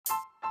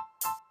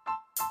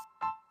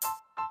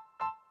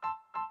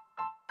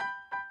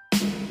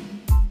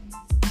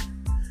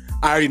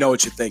I already know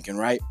what you're thinking,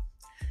 right?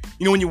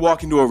 You know when you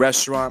walk into a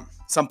restaurant,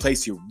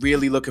 someplace you're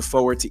really looking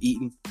forward to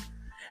eating,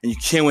 and you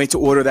can't wait to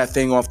order that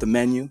thing off the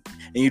menu,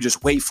 and you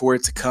just wait for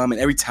it to come,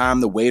 and every time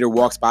the waiter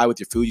walks by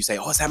with your food, you say,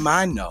 oh, is that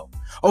mine? No.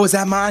 Oh, is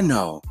that mine?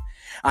 No.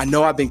 I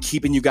know I've been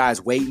keeping you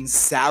guys waiting,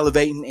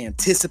 salivating,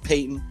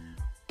 anticipating,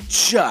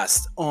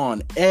 just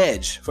on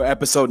edge for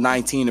episode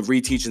 19 of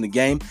Reteaching the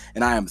Game,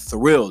 and I am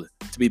thrilled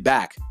to be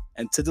back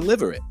and to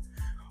deliver it.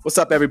 What's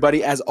up,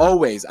 everybody? As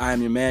always, I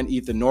am your man,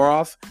 Ethan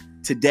Noroff.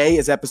 Today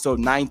is episode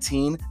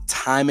 19,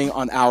 Timing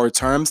on Our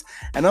Terms,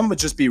 and I'm going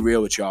to just be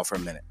real with y'all for a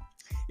minute.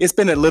 It's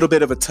been a little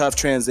bit of a tough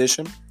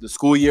transition. The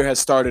school year has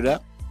started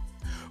up.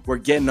 We're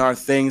getting our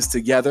things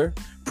together,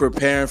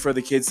 preparing for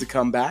the kids to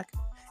come back.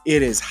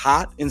 It is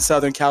hot in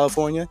Southern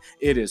California.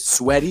 It is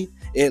sweaty.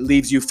 It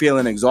leaves you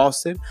feeling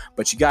exhausted,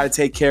 but you got to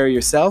take care of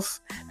yourself,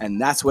 and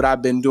that's what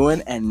I've been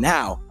doing, and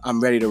now I'm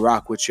ready to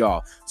rock with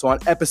y'all. So on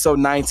episode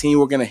 19,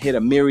 we're going to hit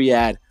a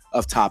myriad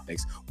of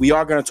topics. We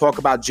are going to talk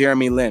about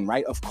Jeremy Lin,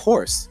 right? Of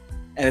course.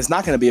 And it's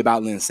not going to be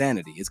about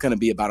Linsanity. It's going to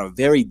be about a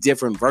very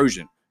different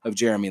version of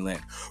Jeremy Lin.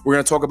 We're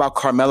going to talk about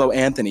Carmelo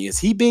Anthony. Is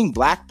he being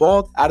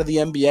blackballed out of the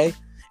NBA?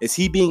 Is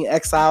he being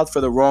exiled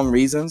for the wrong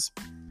reasons?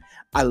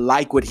 I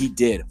like what he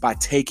did by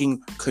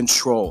taking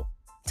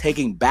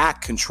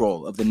back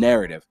control of the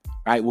narrative,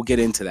 right? We'll get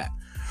into that.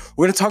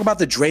 We're going to talk about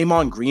the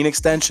Draymond Green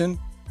extension,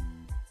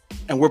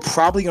 and we're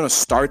probably going to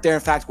start there. In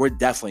fact, we're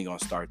definitely going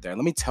to start there.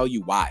 Let me tell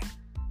you why.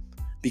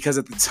 Because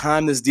at the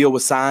time this deal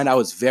was signed, I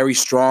was very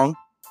strong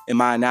in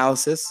my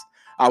analysis.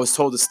 I was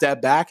told to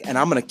step back, and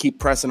I'm going to keep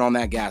pressing on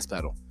that gas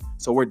pedal.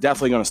 So we're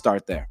definitely going to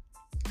start there.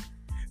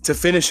 To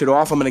finish it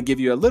off, I'm going to give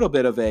you a little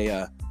bit of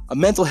a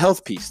mental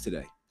health piece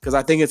today, because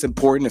I think it's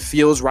important. It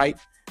feels right.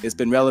 It's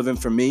been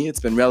relevant for me. It's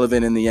been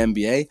relevant in the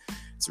NBA.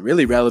 It's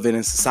really relevant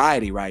in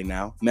society right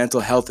now. Mental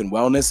health and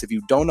wellness. If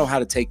you don't know how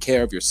to take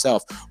care of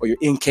yourself, or you're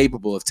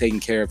incapable of taking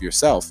care of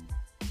yourself,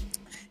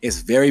 it's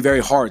very,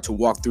 very hard to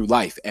walk through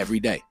life every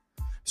day.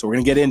 So we're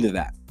going to get into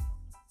that.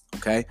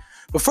 Okay?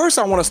 But first,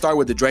 I want to start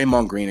with the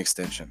Draymond Green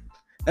extension.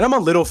 And I'm a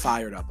little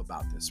fired up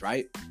about this,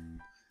 right?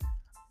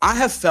 I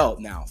have felt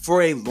now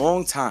for a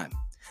long time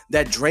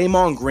that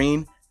Draymond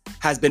Green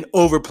has been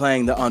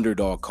overplaying the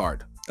underdog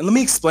card. And let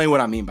me explain what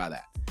I mean by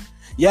that.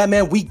 Yeah,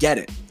 man, we get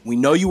it. We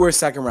know you were a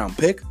second-round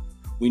pick.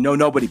 We know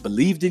nobody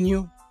believed in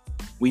you.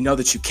 We know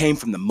that you came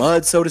from the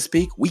mud, so to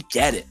speak. We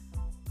get it.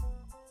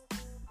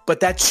 But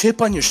that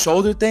chip on your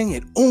shoulder thing,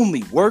 it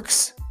only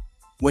works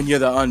when you're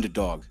the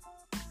underdog.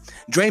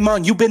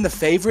 Draymond, you've been the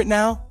favorite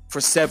now for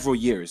several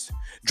years.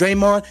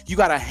 Draymond, you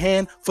got a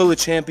handful of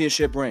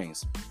championship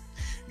rings.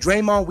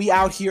 Draymond, we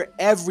out here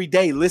every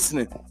day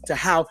listening to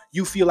how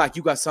you feel like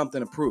you got something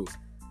to prove.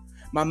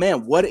 My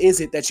man, what is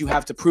it that you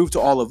have to prove to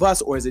all of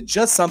us, or is it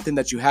just something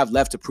that you have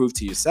left to prove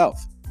to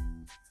yourself?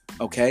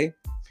 Okay?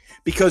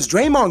 Because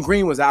Draymond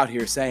Green was out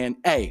here saying,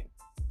 hey,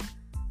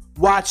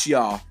 watch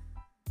y'all.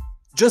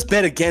 Just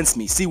bet against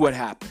me. See what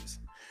happens.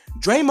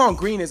 Draymond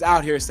Green is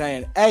out here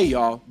saying, hey,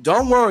 y'all,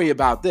 don't worry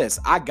about this.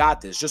 I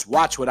got this. Just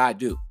watch what I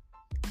do.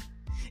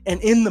 And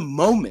in the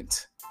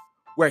moment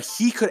where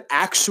he could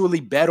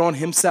actually bet on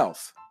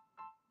himself,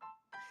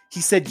 he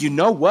said, you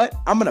know what?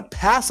 I'm going to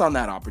pass on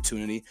that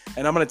opportunity,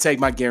 and I'm going to take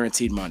my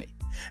guaranteed money.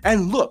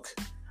 And look,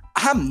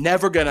 I'm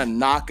never going to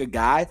knock a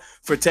guy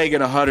for taking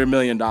 $100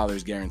 million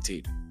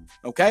guaranteed.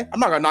 Okay? I'm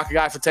not going to knock a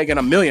guy for taking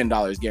 $1 million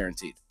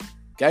guaranteed.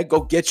 Okay? Go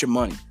get your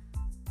money.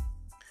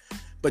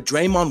 But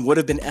Draymond would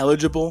have been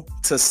eligible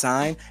to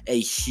sign a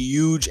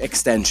huge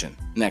extension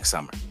next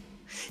summer.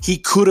 He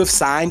could have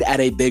signed at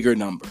a bigger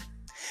number.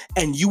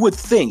 And you would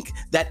think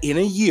that in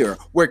a year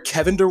where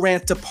Kevin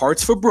Durant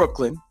departs for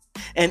Brooklyn,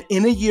 and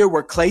in a year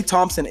where Klay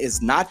Thompson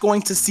is not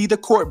going to see the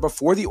court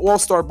before the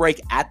All-Star break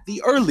at the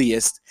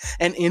earliest,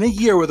 and in a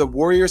year where the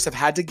Warriors have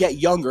had to get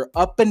younger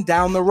up and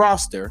down the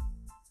roster,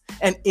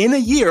 and in a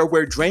year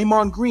where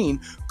Draymond Green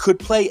could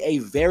play a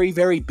very,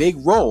 very big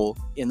role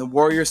in the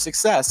Warriors'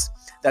 success,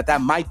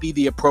 that might be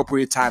the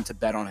appropriate time to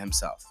bet on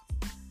himself,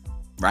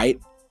 right?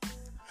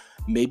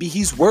 Maybe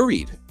he's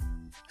worried.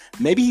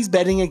 Maybe he's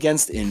betting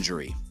against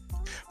injury.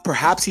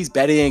 Perhaps he's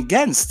betting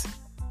against,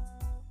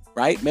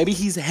 right? Maybe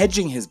he's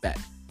hedging his bet.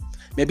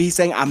 Maybe he's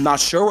saying, I'm not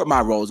sure what my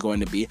role is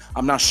going to be.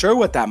 I'm not sure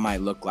what that might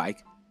look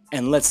like.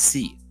 And let's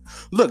see.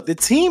 Look, the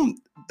team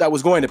that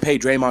was going to pay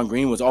Draymond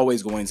Green was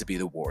always going to be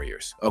the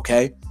Warriors,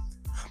 okay?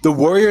 The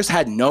Warriors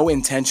had no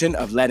intention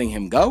of letting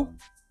him go.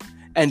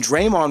 And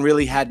Draymond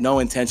really had no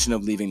intention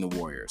of leaving the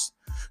Warriors.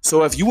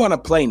 So if you want to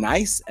play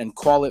nice and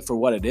call it for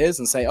what it is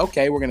and say,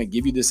 okay, we're going to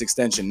give you this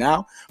extension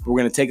now, but we're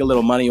going to take a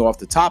little money off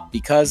the top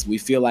because we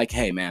feel like,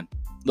 hey, man,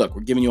 look,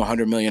 we're giving you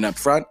 $100 million up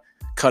front.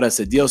 Cut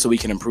us a deal so we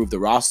can improve the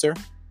roster,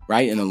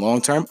 right, in the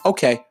long term.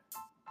 Okay,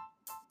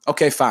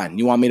 fine.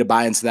 You want me to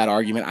buy into that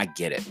argument? I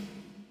get it,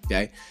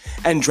 okay?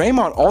 And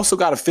Draymond also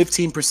got a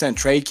 15%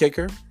 trade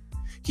kicker.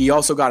 He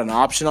also got an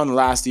option on the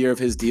last year of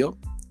his deal.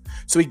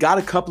 So he got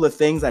a couple of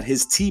things that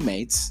his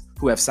teammates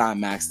who have signed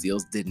max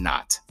deals did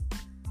not.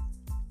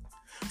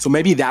 So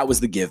maybe that was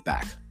the give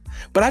back.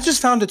 But I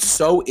just found it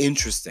so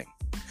interesting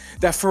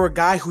That for a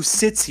guy who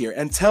sits here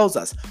and tells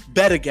us,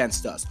 bet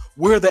against us,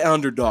 we're the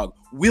underdog,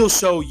 we'll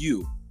show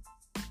you,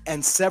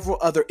 and several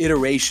other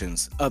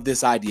iterations of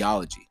this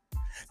ideology,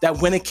 that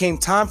when it came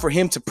time for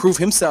him to prove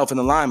himself in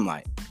the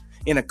limelight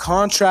in a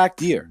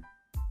contract year,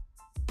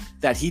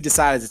 that he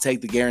decided to take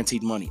the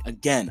guaranteed money.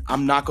 Again,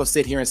 I'm not going to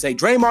sit here and say,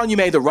 Draymond, you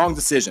made the wrong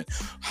decision.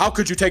 How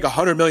could you take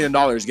 $100 million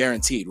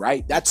guaranteed,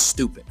 right? That's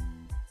stupid,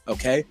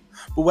 okay?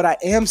 But what I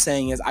am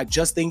saying is I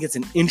just think it's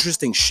an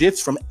interesting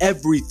shift from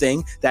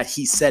everything that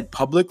he said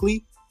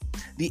publicly.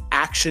 The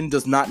action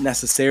does not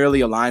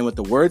necessarily align with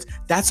the words.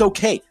 That's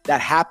okay.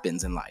 That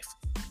happens in life,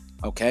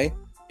 okay?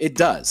 It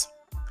does.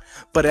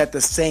 But at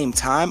the same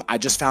time, I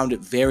just found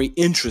it very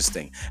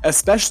interesting,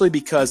 especially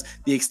because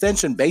the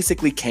extension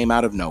basically came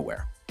out of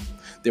nowhere.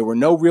 There were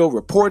no real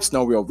reports,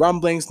 no real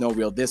rumblings, no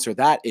real this or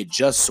that. It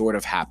just sort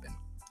of happened.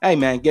 Hey,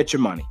 man, get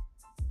your money.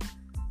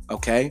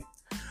 Okay?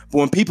 But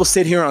when people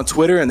sit here on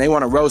Twitter and they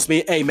want to roast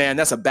me, hey, man,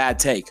 that's a bad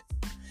take.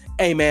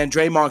 Hey, man,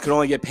 Draymond can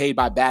only get paid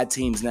by bad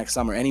teams next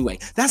summer anyway.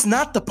 That's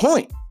not the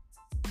point.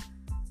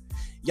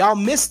 Y'all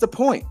missed the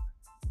point.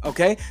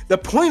 Okay? The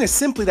point is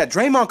simply that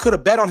Draymond could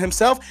have bet on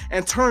himself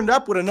and turned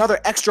up with another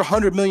extra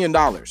 $100 million.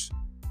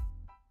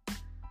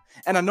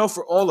 And I know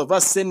for all of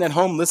us sitting at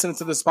home listening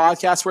to this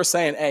podcast, we're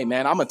saying, hey,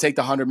 man, I'm going to take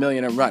the $100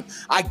 million and run.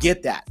 I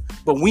get that.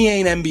 But we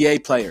ain't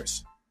NBA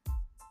players.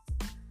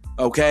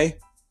 Okay?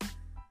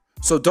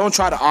 So don't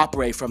try to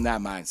operate from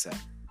that mindset.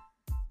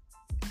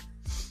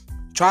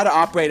 Try to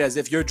operate as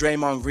if you're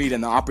Draymond Green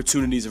and the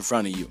opportunities in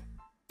front of you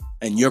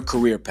and your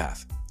career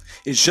path.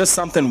 It's just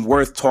something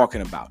worth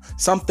talking about.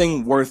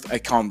 Something worth a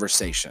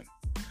conversation.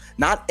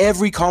 Not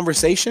every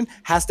conversation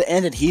has to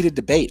end in heated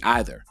debate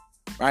either.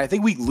 Right? I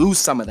think we lose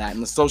some of that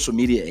in the social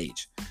media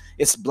age.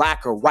 It's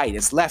black or white.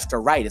 It's left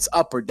or right. It's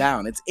up or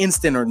down. It's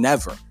instant or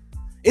never.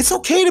 It's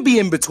okay to be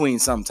in between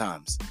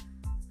sometimes.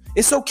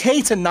 It's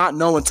okay to not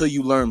know until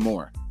you learn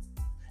more.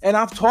 And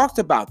I've talked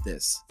about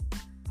this.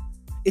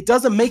 It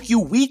doesn't make you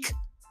weak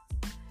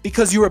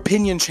because your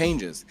opinion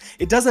changes.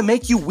 It doesn't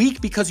make you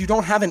weak because you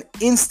don't have an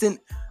instant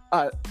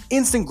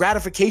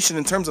gratification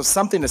in terms of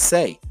something to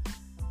say.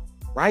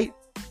 Right?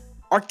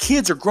 Our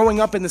kids are growing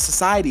up in the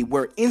society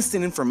where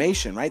instant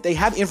information, right? They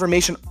have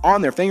information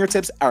on their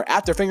fingertips or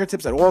at their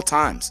fingertips at all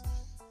times.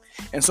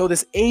 And so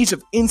this age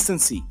of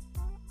instancy,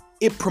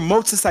 it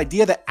promotes this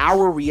idea that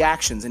our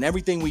reactions and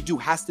everything we do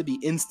has to be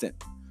instant.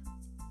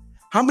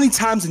 How many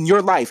times in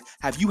your life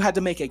have you had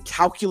to make a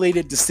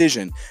calculated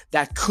decision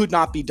that could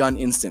not be done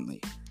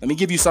instantly? Let me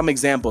give you some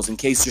examples in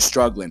case you're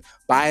struggling.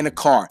 Buying a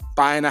car,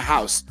 buying a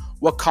house.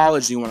 What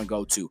college do you want to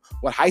go to?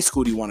 What high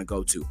school do you want to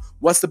go to?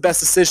 What's the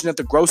best decision at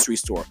the grocery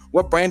store?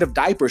 What brand of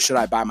diaper should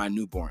I buy my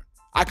newborn?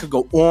 I could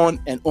go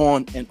on and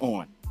on and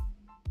on.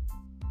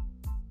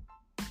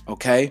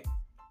 Okay?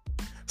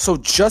 So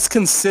just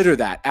consider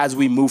that as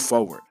we move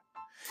forward.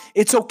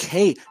 It's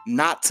okay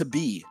not to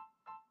be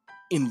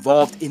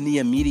involved in the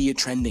immediate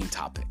trending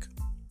topic.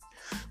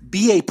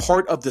 Be a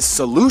part of the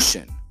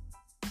solution.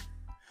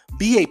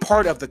 Be a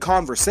part of the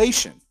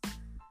conversation.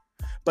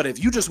 But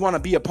if you just want to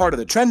be a part of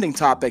the trending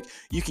topic,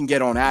 you can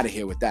get on out of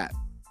here with that.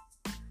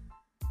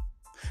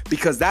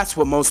 Because that's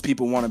what most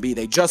people want to be.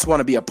 They just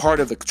want to be a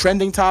part of the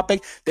trending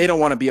topic. They don't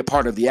want to be a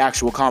part of the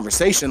actual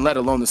conversation, let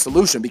alone the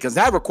solution, because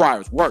that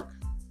requires work.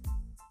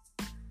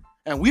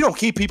 And we don't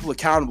keep people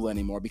accountable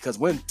anymore because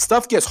when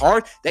stuff gets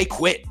hard, they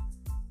quit.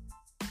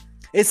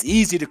 It's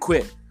easy to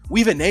quit.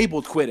 We've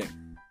enabled quitting.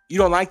 You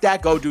don't like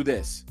that? Go do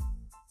this.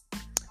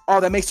 Oh,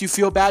 that makes you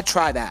feel bad?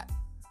 Try that.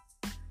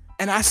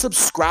 And I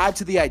subscribe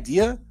to the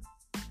idea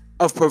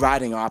of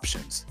providing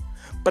options.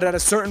 But at a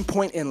certain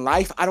point in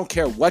life, I don't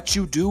care what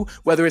you do,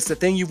 whether it's the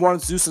thing you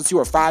wanted to do since you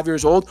were 5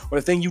 years old or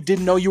the thing you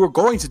didn't know you were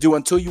going to do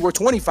until you were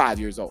 25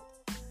 years old.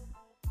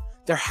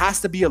 There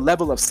has to be a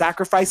level of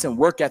sacrifice and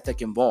work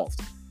ethic involved.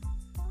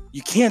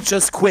 You can't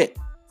just quit.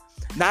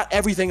 Not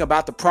everything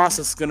about the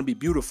process is going to be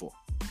beautiful.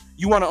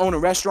 You want to own a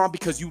restaurant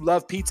because you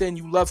love pizza and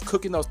you love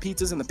cooking those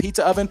pizzas in the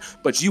pizza oven,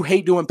 but you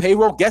hate doing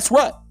payroll. Guess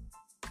what?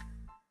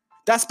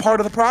 That's part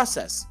of the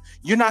process.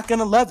 You're not going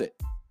to love it,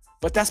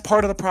 but that's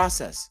part of the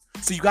process.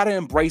 So you got to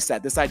embrace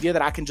that. This idea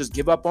that I can just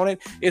give up on it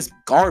is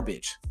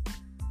garbage.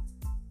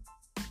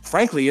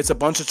 Frankly, it's a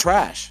bunch of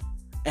trash,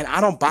 and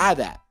I don't buy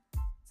that.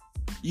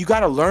 You got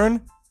to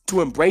learn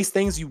to embrace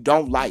things you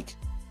don't like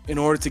in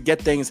order to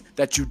get things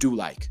that you do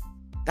like.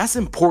 That's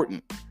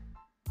important.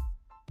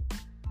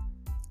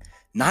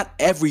 Not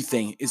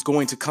everything is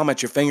going to come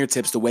at your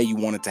fingertips the way you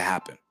want it to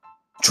happen.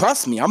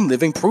 Trust me, I'm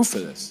living proof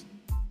of this.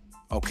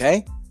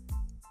 Okay?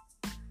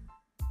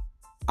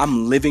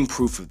 I'm living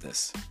proof of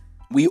this.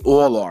 We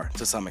all are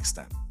to some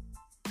extent.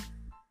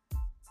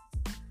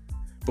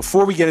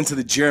 Before we get into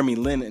the Jeremy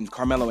Lin and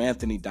Carmelo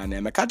Anthony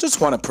dynamic, I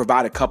just want to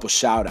provide a couple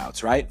shout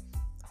outs, right?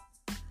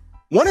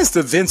 One is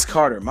to Vince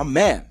Carter, my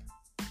man.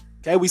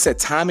 Okay, we said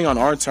timing on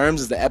our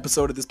terms is the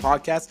episode of this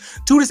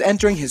podcast. Dude is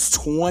entering his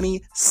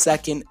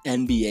 22nd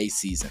NBA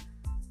season.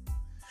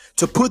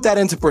 To put that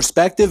into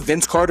perspective,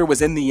 Vince Carter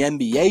was in the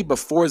NBA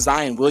before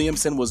Zion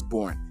Williamson was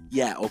born.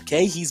 Yeah,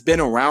 okay, he's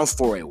been around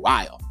for a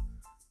while.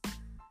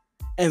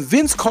 And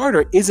Vince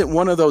Carter isn't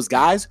one of those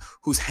guys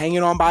who's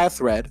hanging on by a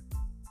thread.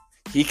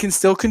 He can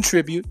still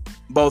contribute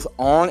both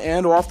on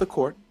and off the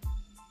court,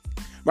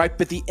 right?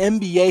 But the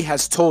NBA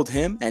has told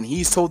him, and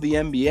he's told the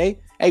NBA,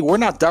 hey, we're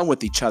not done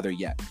with each other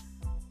yet.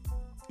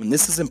 And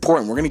this is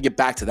important. We're going to get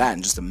back to that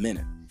in just a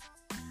minute.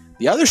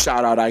 The other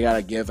shout out I got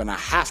to give, and I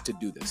have to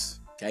do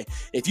this, okay?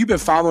 If you've been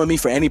following me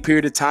for any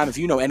period of time, if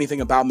you know anything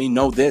about me,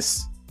 know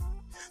this.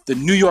 The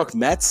New York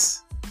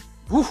Mets,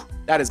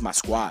 that is my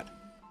squad,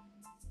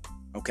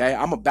 okay?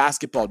 I'm a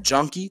basketball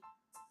junkie,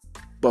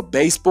 but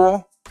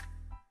baseball,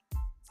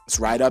 it's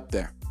right up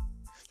there.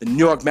 The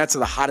New York Mets are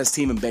the hottest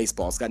team in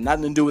baseball. It's got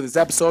nothing to do with this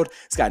episode.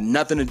 It's got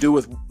nothing to do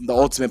with the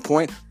ultimate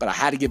point, but I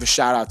had to give a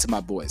shout out to my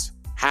boys.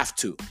 Have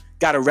to.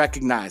 Got to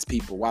recognize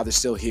people while they're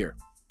still here,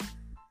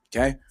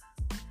 okay?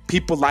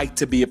 People like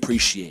to be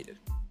appreciated.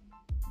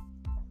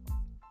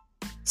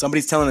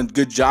 Somebody's telling a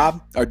good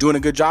job or doing a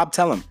good job,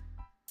 tell them.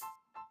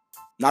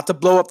 Not to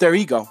blow up their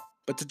ego,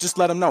 but to just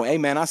let them know, hey,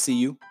 man, I see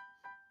you.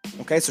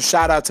 Okay, so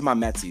shout out to my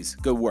Metsies.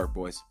 Good work,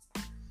 boys.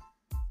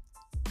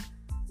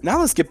 Now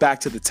let's get back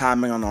to the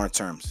timing on our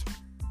terms.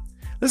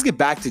 Let's get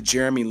back to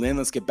Jeremy Lin.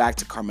 Let's get back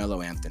to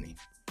Carmelo Anthony.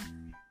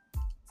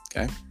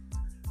 Okay?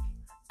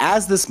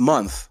 As this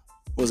month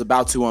was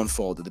about to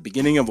unfold at the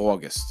beginning of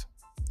August,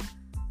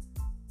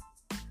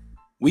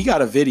 we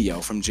got a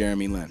video from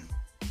Jeremy Lin.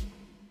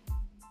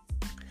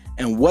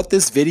 And what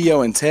this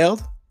video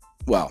entailed,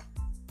 well,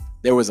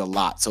 there was a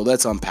lot, so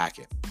let's unpack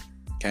it,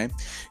 okay?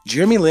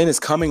 Jeremy Lin is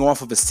coming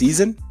off of a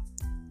season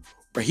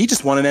where he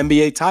just won an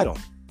NBA title.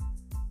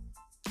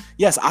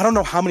 Yes, I don't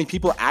know how many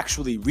people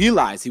actually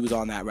realize he was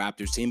on that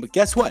Raptors team, but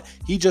guess what?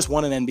 He just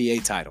won an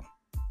NBA title.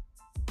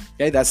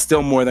 Okay, that's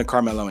still more than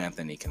Carmelo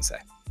Anthony can say.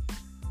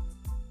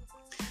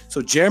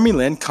 So Jeremy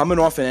Lin coming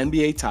off an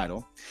NBA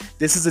title.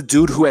 This is a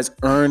dude who has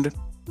earned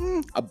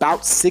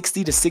about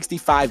 $60 to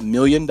 $65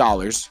 million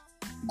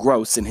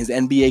gross in his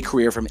NBA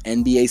career from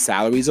NBA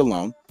salaries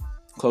alone,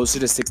 closer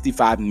to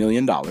 $65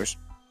 million.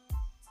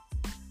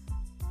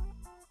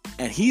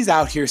 And he's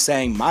out here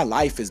saying, my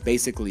life is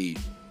basically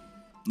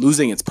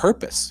losing its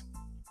purpose.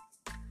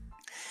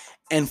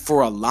 And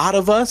for a lot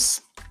of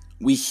us,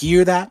 we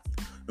hear that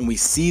and we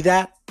see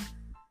that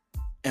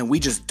and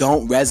we just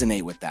don't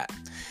resonate with that.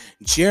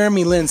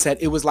 Jeremy Lin said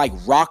it was like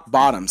rock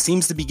bottom,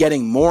 seems to be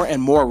getting more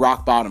and more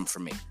rock bottom for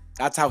me.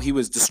 That's how he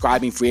was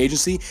describing free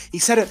agency. He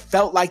said it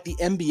felt like the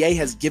NBA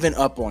has given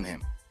up on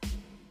him.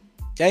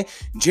 Okay?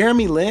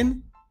 Jeremy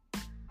Lin,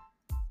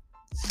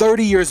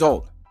 30 years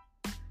old.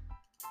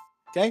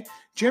 Okay?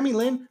 Jeremy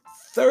Lin,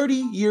 30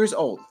 years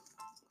old.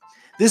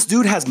 This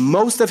dude has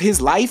most of his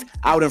life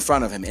out in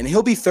front of him, and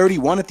he'll be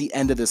 31 at the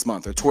end of this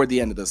month or toward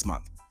the end of this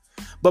month.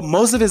 But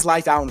most of his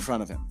life out in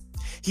front of him.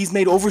 He's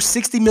made over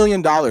 $60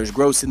 million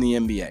gross in the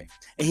NBA,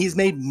 and he's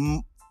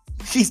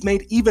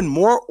made even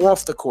more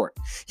off the court.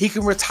 He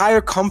can retire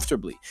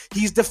comfortably.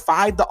 He's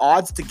defied the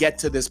odds to get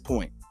to this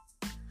point.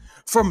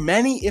 For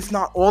many, if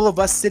not all of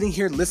us sitting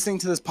here listening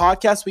to this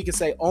podcast, we can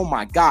say, oh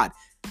my God,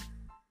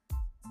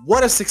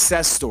 what a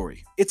success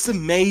story. It's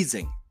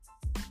amazing.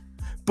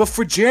 But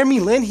for Jeremy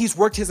Lin, he's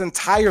worked his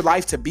entire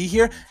life to be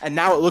here, and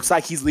now it looks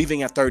like he's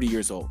leaving at 30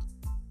 years old.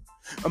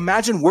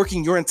 Imagine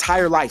working your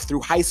entire life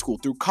through high school,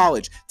 through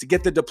college, to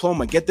get the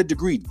diploma, get the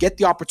degree, get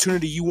the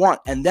opportunity you want,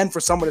 and then for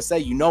someone to say,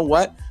 you know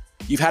what?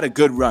 You've had a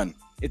good run.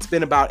 It's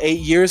been about 8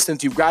 years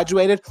since you've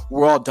graduated.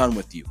 We're all done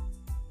with you.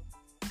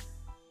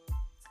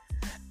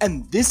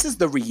 And this is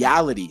the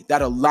reality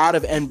that a lot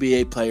of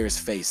NBA players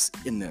face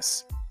in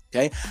this.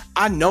 Okay?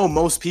 I know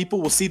most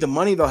people will see the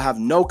money, they'll have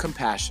no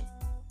compassion.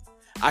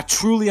 I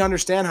truly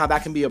understand how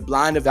that can be a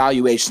blind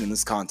evaluation in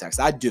this context.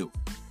 I do.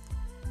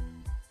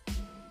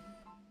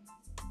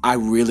 I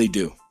really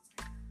do.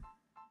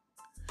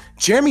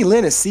 Jeremy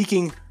Lin is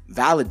seeking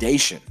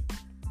validation.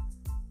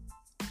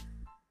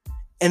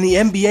 And the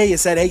NBA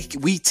has said, hey,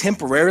 we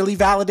temporarily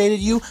validated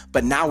you,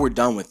 but now we're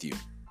done with you.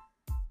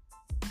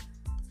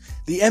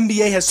 The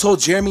NBA has told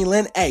Jeremy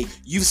Lin, hey,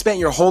 you've spent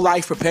your whole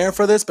life preparing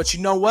for this, but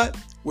you know what?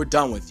 We're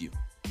done with you.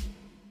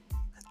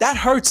 That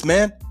hurts,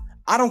 man.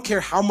 I don't care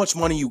how much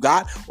money you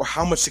got or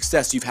how much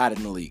success you've had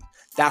in the league.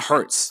 That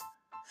hurts.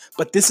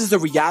 But this is the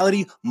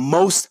reality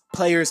most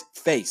players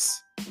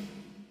face.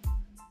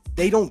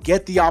 They don't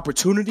get the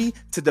opportunity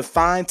to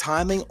define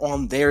timing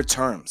on their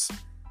terms.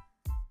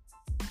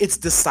 It's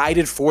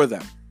decided for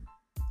them.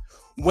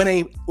 When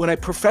a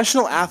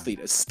professional athlete,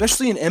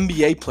 especially an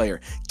NBA player,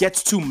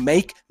 gets to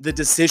make the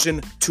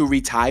decision to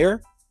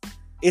retire,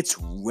 it's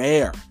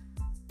rare.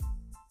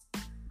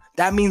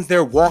 That means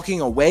they're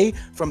walking away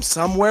from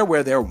somewhere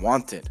where they're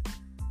wanted.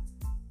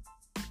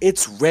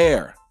 It's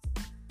rare.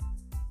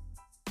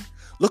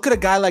 Look at a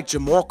guy like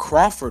Jamal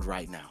Crawford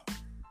right now.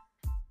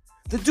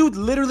 The dude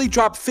literally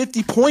dropped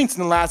 50 points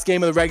in the last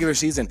game of the regular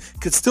season,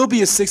 could still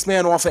be a sixth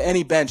man off of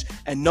any bench,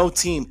 and no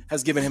team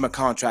has given him a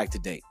contract to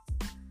date.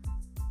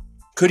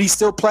 Could he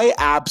still play?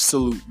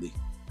 Absolutely.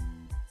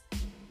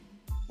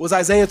 Was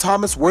Isaiah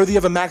Thomas worthy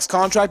of a max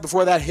contract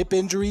before that hip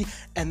injury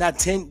and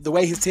the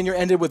way his tenure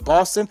ended with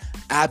Boston?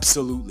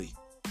 Absolutely.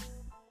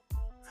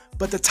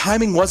 But the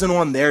timing wasn't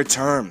on their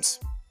terms.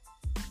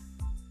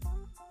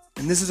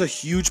 And this is a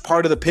huge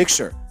part of the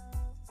picture.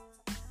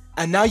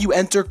 And now you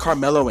enter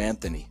Carmelo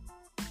Anthony.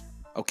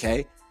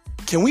 Okay?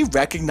 Can we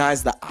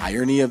recognize the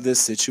irony of this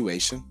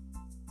situation?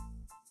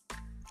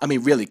 I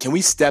mean, really, can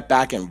we step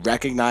back and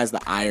recognize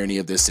the irony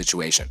of this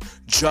situation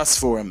just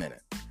for a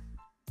minute?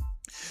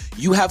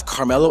 You have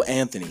Carmelo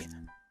Anthony,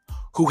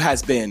 who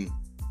has been,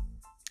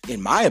 in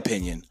my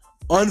opinion,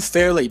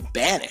 unfairly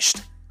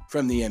banished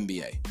from the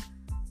NBA,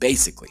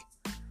 basically.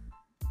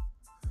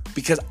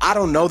 Because I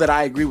don't know that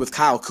I agree with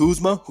Kyle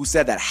Kuzma, who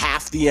said that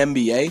half the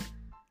NBA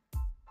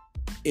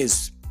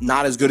is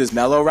not as good as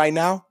Melo right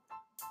now.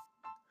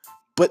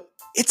 But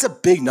it's a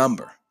big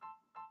number.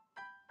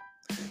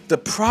 The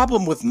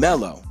problem with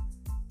Melo,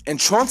 and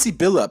Chauncey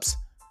Billups,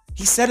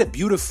 he said it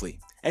beautifully.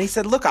 And he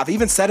said, look, I've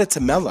even said it to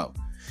Melo.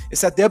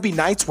 It's that there'll be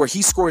nights where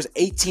he scores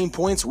 18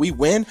 points, we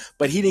win,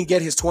 but he didn't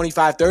get his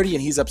 25-30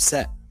 and he's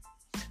upset.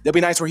 There'll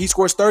be nights where he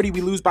scores 30, we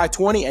lose by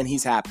 20 and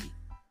he's happy.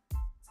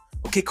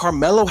 Okay,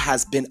 Carmelo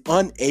has been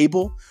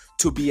unable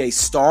to be a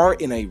star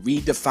in a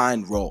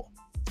redefined role.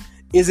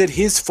 Is it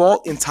his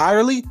fault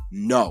entirely?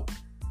 No.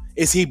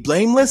 Is he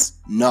blameless?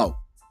 No.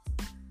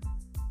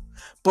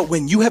 But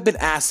when you have been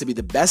asked to be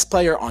the best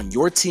player on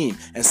your team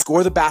and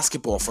score the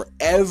basketball for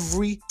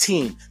every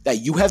team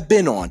that you have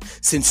been on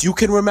since you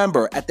can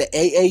remember at the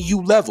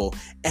AAU level,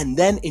 and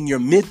then in your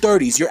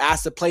mid-30s, you're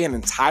asked to play an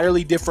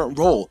entirely different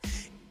role,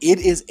 it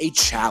is a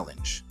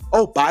challenge.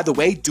 Oh, by the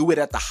way, do it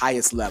at the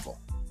highest level.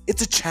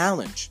 It's a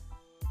challenge.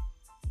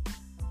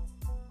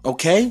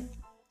 Okay?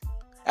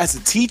 As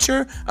a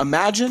teacher,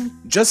 imagine,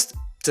 just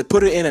to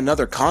put it in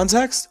another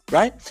context,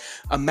 right?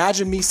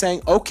 Imagine me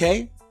saying,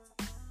 okay,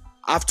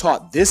 I've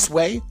taught this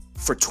way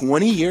for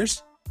 20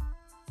 years.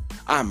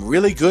 I'm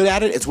really good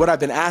at it. It's what I've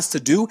been asked to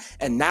do.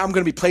 And now I'm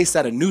going to be placed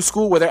at a new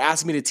school where they're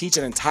asking me to teach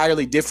an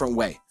entirely different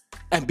way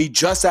and be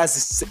just as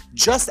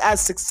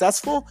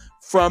successful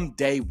from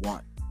day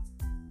one.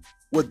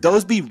 Would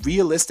those be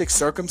realistic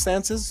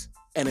circumstances?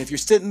 And if you're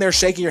sitting there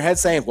shaking your head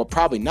saying, well,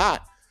 probably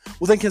not,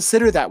 well, then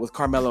consider that with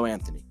Carmelo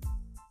Anthony,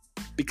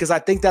 because I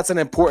think that's an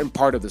important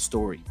part of the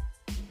story.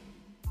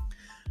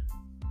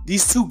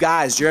 These two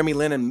guys, Jeremy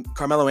Lin and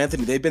Carmelo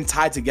Anthony, they've been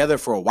tied together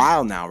for a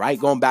while now, right?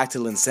 Going back to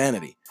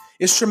Linsanity.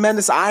 It's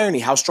tremendous irony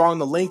how strong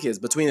the link is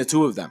between the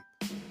two of them.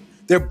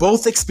 They're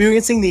both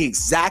experiencing the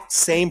exact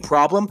same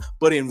problem,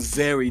 but in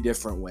very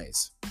different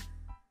ways.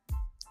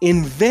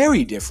 In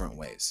very different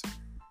ways.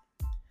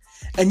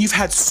 And you've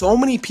had so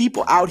many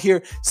people out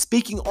here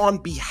speaking on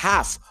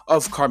behalf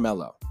of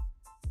Carmelo.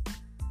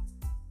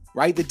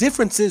 Right? The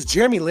difference is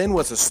Jeremy Lin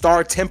was a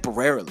star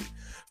temporarily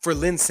for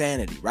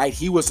Linsanity, right?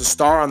 He was a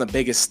star on the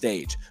biggest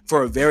stage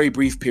for a very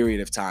brief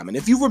period of time. And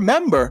if you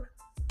remember,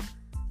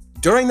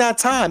 during that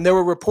time, there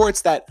were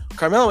reports that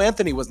Carmelo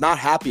Anthony was not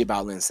happy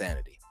about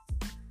Linsanity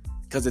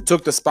because it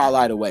took the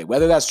spotlight away.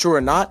 Whether that's true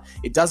or not,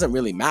 it doesn't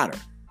really matter.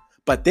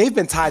 But they've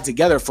been tied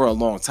together for a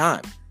long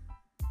time.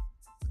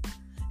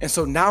 And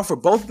so now for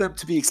both of them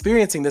to be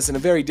experiencing this in a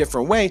very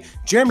different way,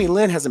 Jeremy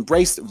Lin has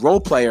embraced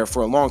role player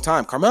for a long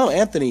time. Carmelo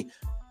Anthony,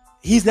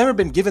 he's never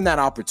been given that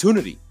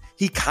opportunity.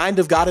 He kind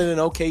of got it in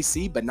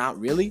OKC, but not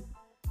really.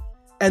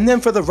 And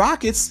then for the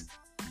Rockets,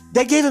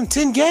 they gave him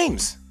 10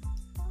 games.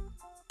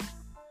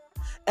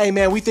 Hey,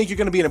 man, we think you're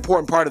going to be an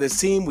important part of this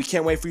team. We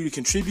can't wait for you to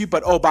contribute.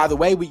 But, oh, by the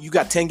way, you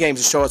got 10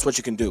 games to show us what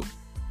you can do.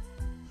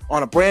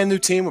 On a brand new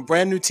team with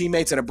brand new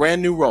teammates and a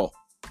brand new role,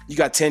 you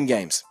got 10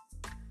 games.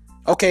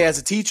 Okay, as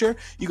a teacher,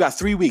 you got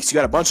 3 weeks. You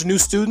got a bunch of new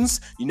students.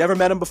 You never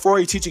met them before.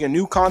 You're teaching a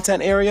new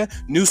content area,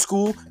 new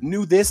school,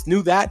 new this,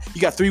 new that.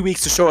 You got 3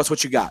 weeks to show us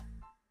what you got.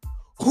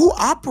 Who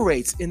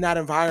operates in that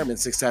environment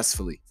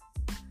successfully?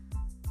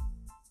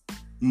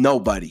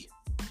 Nobody.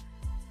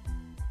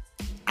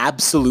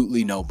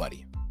 Absolutely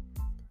nobody.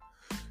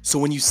 So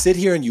when you sit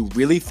here and you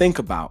really think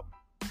about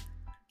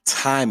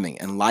timing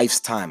and life's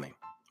timing,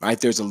 right?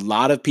 There's a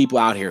lot of people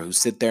out here who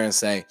sit there and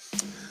say,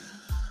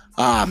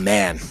 ah,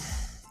 man,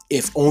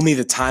 if only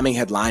the timing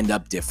had lined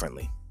up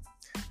differently.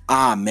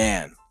 Ah,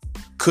 man,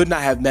 couldn't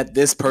I have met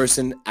this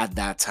person at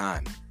that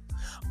time?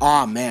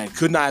 Ah, man,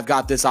 couldn't I have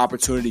got this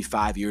opportunity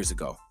 5 years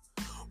ago?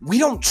 We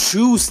don't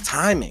choose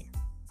timing.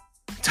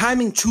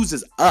 Timing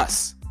chooses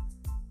us.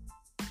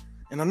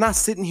 And I'm not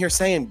sitting here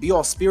saying be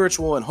all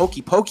spiritual and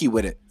hokey pokey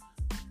with it.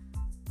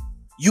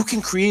 You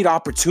can create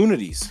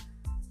opportunities,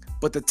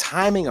 but the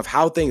timing of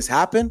how things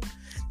happen,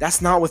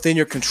 that's not within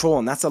your control.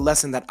 And that's a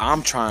lesson that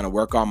I'm trying to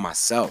work on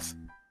myself.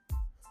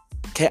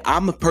 Okay,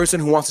 I'm a person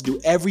who wants to do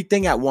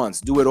everything at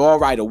once, do it all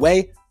right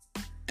away,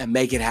 and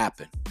make it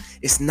happen.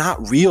 It's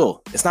not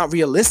real. It's not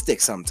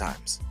realistic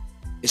sometimes.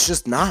 It's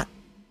just not.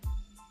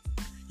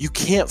 You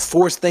can't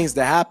force things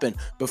to happen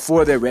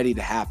before they're ready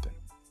to happen.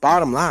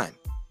 Bottom line.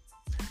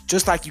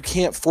 Just like you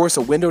can't force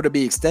a window to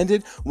be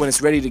extended when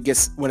it's ready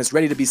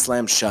to be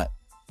slammed shut.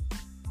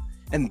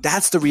 And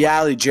that's the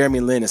reality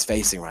Jeremy Lin is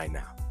facing right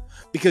now.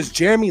 Because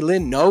Jeremy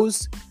Lin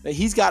knows that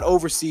he's got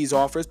overseas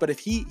offers, but if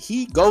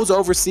he goes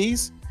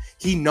overseas,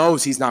 he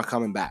knows he's not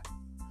coming back.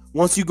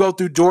 Once you go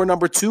through door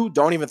number 2,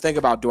 don't even think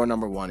about door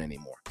number 1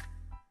 anymore.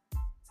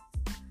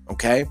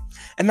 okay?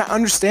 And I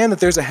understand that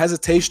there's a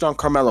hesitation on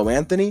Carmelo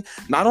Anthony,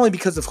 not only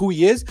because of who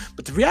he is,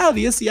 but the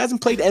reality is he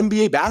hasn't played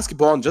NBA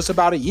basketball in just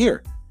about a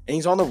year, and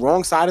he's on the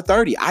wrong side of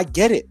 30. I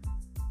get it.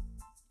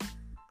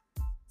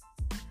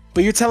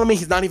 But you're telling me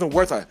he's not even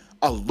worth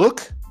a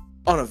look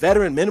on a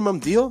veteran minimum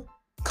deal?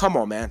 Come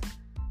on, man.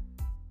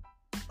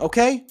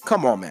 Okay?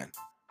 Come on, man.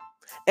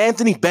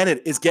 Anthony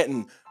Bennett is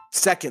getting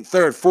second,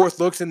 third, fourth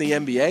looks in the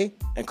NBA,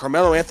 and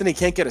Carmelo Anthony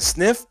can't get a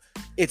sniff.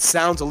 It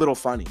sounds a little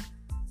funny.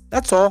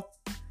 That's all.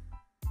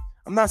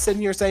 I'm not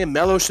sitting here saying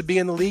Melo should be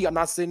in the league. I'm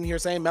not sitting here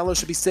saying Melo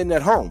should be sitting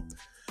at home.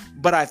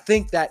 But I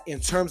think that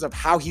in terms of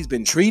how he's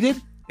been treated,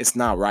 it's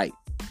not right.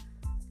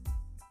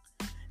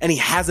 And he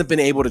hasn't been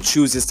able to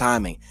choose his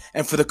timing.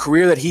 And for the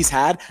career that he's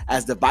had,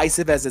 as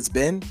divisive as it's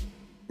been,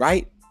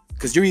 right?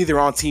 Because you're either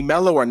on Team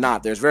Melo or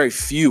not. There's very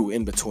few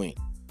in between.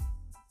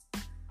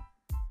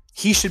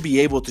 He should be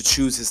able to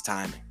choose his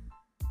timing.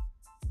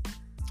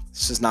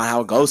 It's just not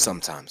how it goes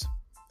sometimes.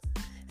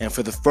 And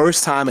for the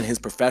first time in his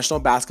professional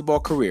basketball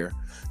career,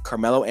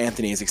 Carmelo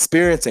Anthony is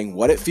experiencing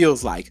what it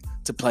feels like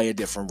to play a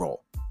different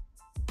role.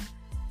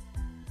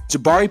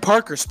 Jabari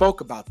Parker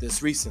spoke about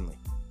this recently.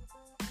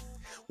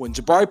 When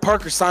Jabari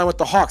Parker signed with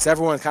the Hawks,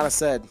 everyone kind of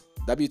said,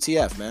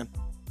 WTF, man?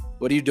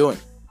 What are you doing?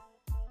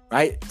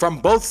 Right? From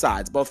both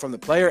sides, both from the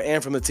player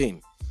and from the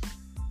team.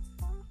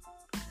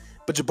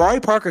 But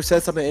Jabari Parker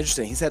said something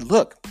interesting. He said,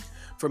 look,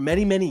 for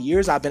many, many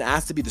years, I've been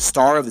asked to be the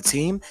star of the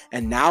team.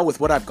 And now with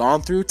what I've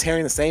gone through,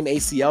 tearing the same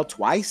ACL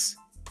twice,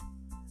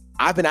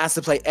 I've been asked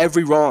to play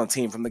every role on the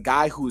team, from the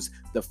guy who's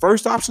the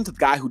first option to the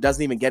guy who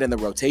doesn't even get in the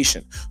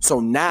rotation. So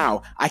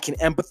now I can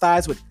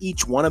empathize with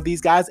each one of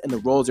these guys and the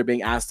roles they're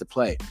being asked to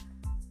play.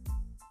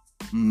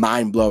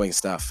 Mind-blowing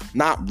stuff.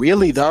 Not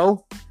really,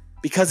 though,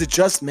 because it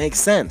just makes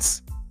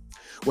sense.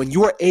 When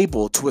you are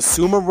able to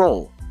assume a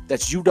role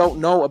that you don't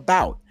know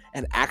about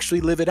and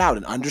actually live it out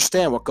and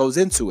understand what goes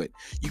into it,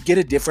 you get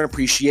a different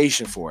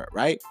appreciation for it,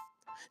 right?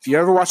 If you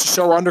ever watched the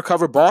show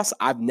Undercover Boss,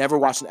 I've never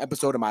watched an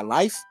episode in my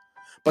life,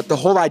 but the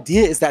whole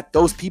idea is that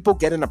those people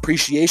get an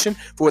appreciation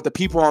for what the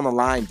people on the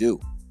line do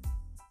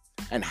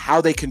and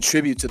how they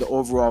contribute to the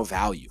overall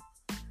value.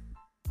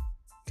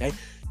 Okay?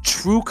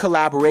 True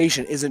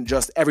collaboration isn't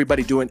just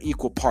everybody doing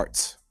equal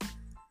parts.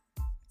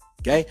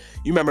 Okay?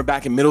 You remember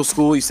back in middle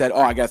school, you said,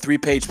 oh, I got a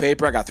 3-page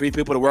paper. I got 3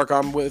 people to work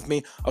on with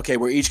me. Okay,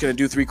 we're each going to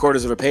do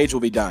 3/4 of a page. We'll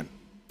be done.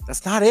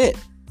 That's not it.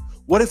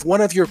 What if one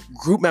of your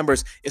group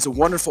members is a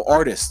wonderful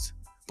artist,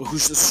 but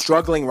who's a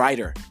struggling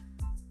writer?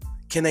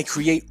 Can they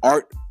create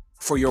art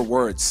for your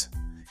words?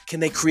 Can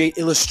they create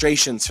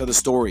illustrations for the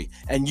story?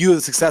 And you,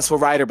 the successful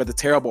writer, but the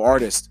terrible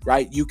artist,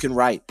 right? You can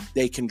write.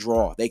 They can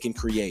draw. They can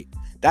create.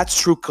 That's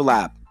true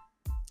collab.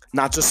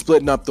 Not just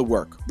splitting up the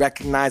work,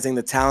 recognizing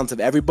the talents of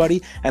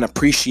everybody and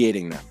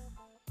appreciating them.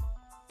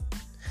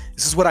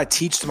 This is what I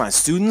teach to my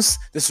students.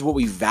 This is what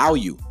we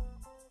value.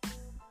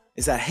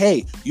 Is that,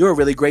 hey, you're a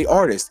really great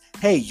artist.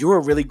 Hey,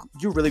 you're really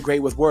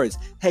great with words.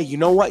 Hey, you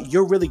know what?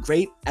 You're really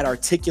great at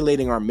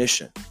articulating our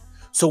mission.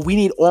 So we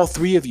need all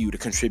 3 of you to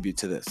contribute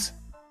to this.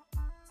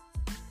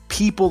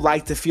 People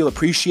like to feel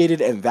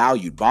appreciated and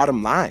valued,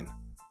 bottom line.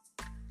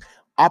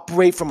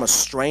 Operate from a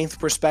strength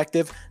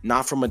perspective,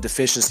 not from a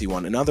deficiency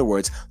one. In other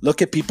words,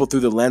 look at people through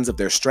the lens of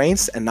their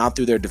strengths and not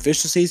through their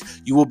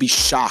deficiencies. You will be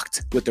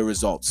shocked with the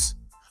results.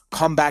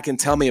 Come back and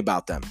tell me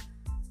about them.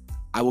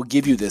 I will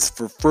give you this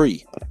for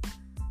free.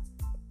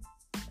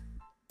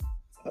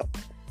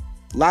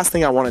 Last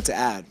thing I wanted to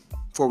add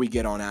before we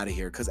get on out of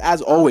here, because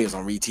as always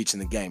on Reteaching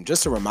the Game,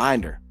 just a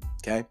reminder,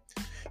 okay?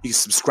 You can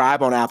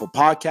subscribe on Apple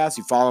Podcasts.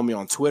 You follow me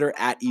on Twitter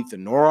at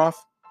Ethan Noroff.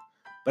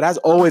 But as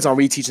always on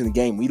Reteaching the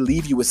Game, we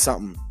leave you with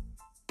something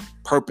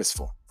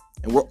purposeful.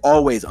 And we're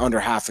always under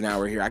half an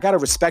hour here. I got to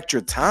respect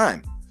your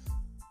time.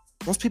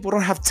 Most people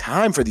don't have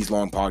time for these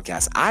long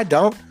podcasts. I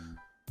don't.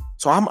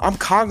 So I'm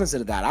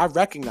cognizant of that. I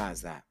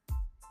recognize that.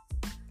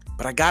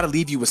 But I got to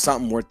leave you with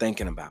something worth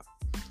thinking about.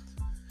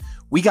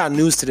 We got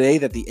news today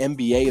that the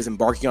NBA is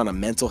embarking on a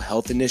mental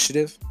health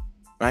initiative,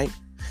 right?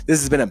 This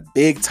has been a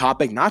big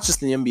topic, not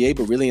just in the NBA,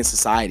 but really in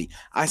society.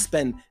 I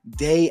spend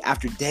day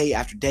after day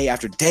after day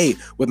after day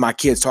with my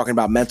kids talking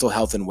about mental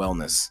health and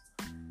wellness,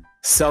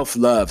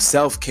 self-love,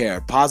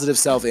 self-care, positive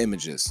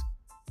self-images,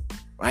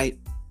 right?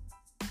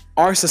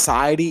 Our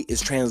society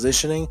is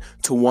transitioning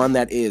to one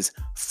that is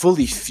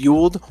fully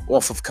fueled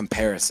off of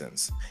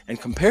comparisons. And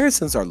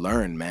comparisons are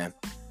learned, man.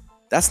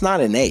 That's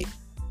not innate.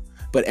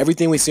 But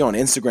everything we see on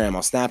Instagram,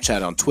 on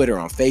Snapchat, on Twitter,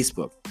 on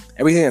Facebook,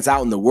 everything that's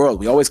out in the world,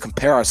 we always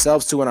compare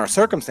ourselves to and our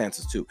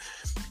circumstances to.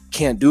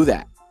 Can't do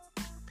that.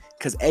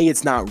 Because A,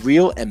 it's not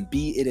real, and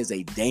B, it is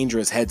a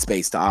dangerous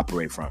headspace to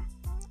operate from.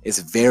 It's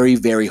very,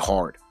 very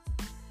hard.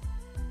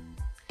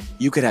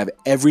 You could have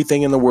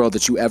everything in the world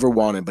that you ever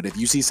wanted, but if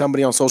you see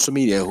somebody on social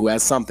media who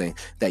has something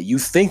that you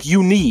think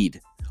you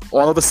need,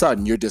 all of a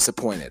sudden you're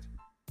disappointed.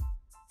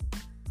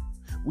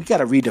 We got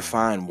to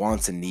redefine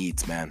wants and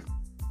needs, man.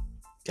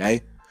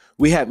 Okay?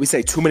 We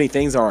say too many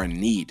things are a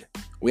need.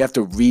 We have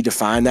to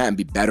redefine that and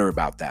be better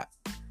about that.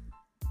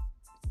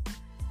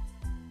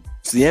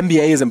 So the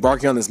NBA is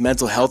embarking on this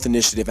mental health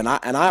initiative, and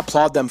I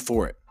applaud them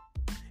for it.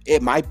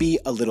 It might be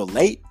a little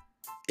late.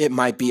 It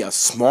might be a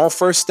small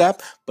first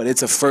step, but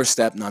it's a first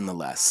step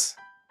nonetheless.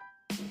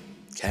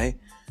 Okay?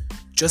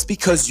 Just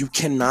because you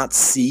cannot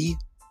see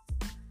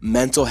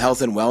mental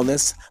health and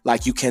wellness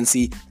like you can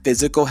see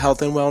physical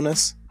health and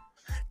wellness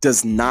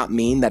does not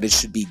mean that it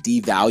should be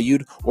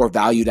devalued or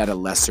valued at a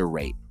lesser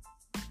rate.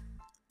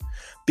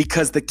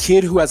 Because the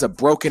kid who has a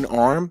broken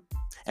arm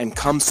and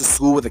comes to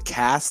school with a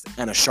cast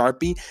and a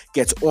Sharpie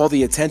gets all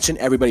the attention,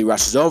 everybody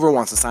rushes over,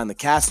 wants to sign the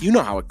cast, you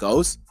know how it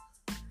goes.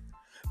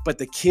 But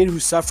the kid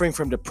who's suffering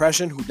from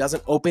depression, who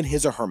doesn't open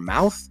his or her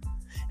mouth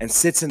and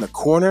sits in the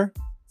corner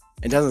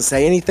and doesn't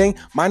say anything,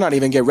 might not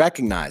even get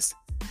recognized.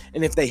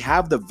 And if they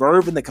have the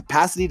verve and the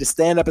capacity to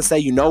stand up and say,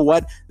 you know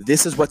what,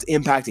 this is what's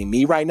impacting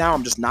me right now,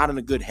 I'm just not in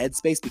a good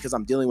headspace because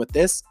I'm dealing with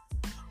this,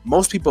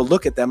 most people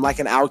look at them like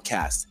an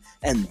outcast.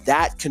 And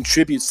that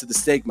contributes to the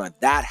stigma.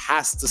 That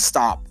has to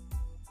stop.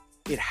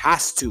 It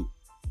has to.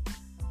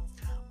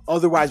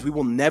 Otherwise, we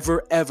will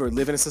never, ever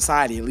live in a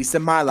society, at least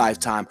in my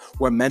lifetime,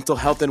 where mental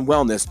health and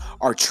wellness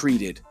are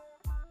treated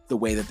the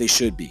way that they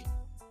should be.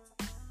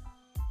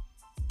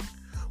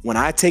 When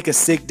I take a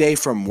sick day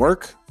from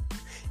work,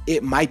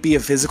 it might be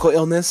a physical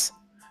illness,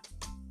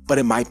 but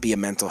it might be a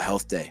mental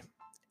health day.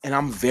 And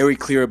I'm very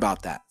clear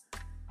about that.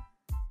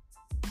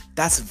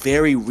 That's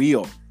very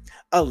real.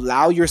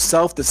 Allow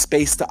yourself the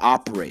space to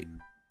operate.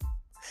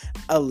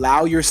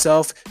 Allow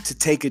yourself to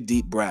take a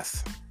deep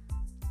breath.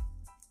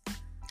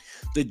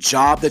 The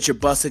job that you're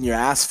busting your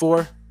ass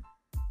for,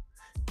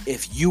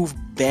 if you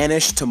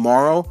vanish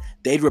tomorrow,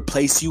 they'd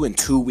replace you in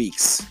 2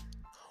 weeks.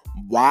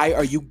 Why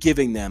are you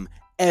giving them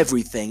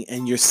everything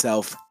and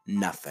yourself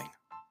nothing?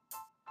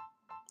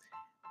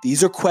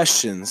 These are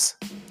questions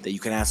that you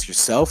can ask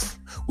yourself.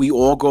 We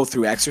all go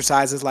through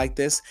exercises like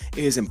this.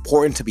 It is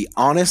important to be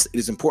honest. It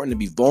is important to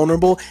be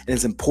vulnerable. And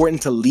it's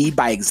important to lead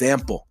by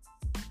example.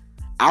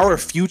 Our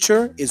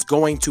future is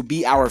going to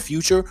be our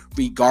future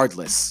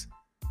regardless.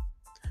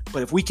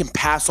 But if we can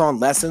pass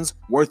on lessons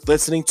worth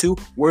listening to,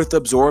 worth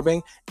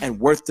absorbing, and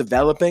worth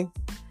developing,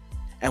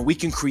 and we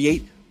can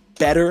create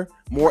better,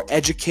 more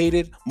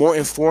educated, more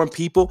informed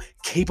people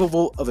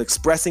capable of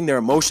expressing their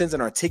emotions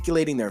and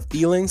articulating their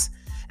feelings,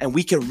 and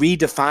we can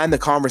redefine the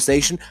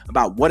conversation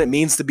about what it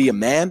means to be a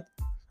man,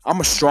 I'm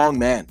a strong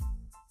man.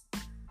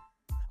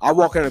 I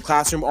walk into the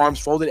classroom, arms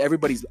folded,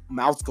 everybody's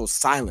mouths go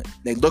silent.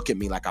 They look at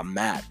me like I'm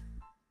mad.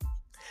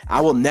 I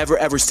will never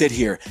ever sit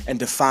here and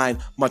define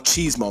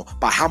machismo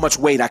by how much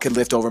weight I can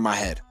lift over my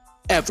head.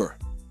 Ever.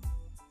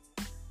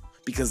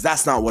 Because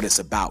that's not what it's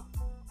about.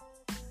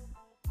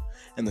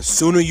 And the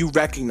sooner you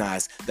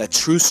recognize that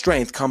true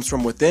strength comes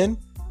from within,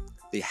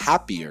 the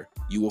happier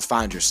you will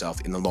find yourself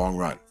in the long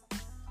run.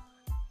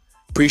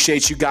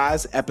 Appreciate you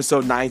guys.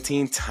 Episode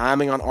 19,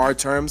 timing on our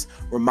terms.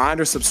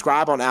 Reminder,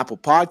 subscribe on Apple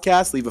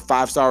Podcasts. Leave a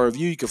 5-star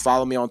review. You can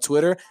follow me on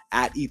Twitter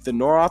at Ethan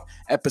Noroff.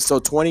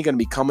 Episode 20 going to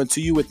be coming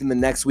to you within the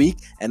next week.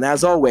 And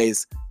as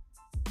always,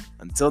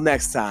 until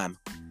next time,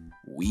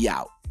 we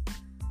out.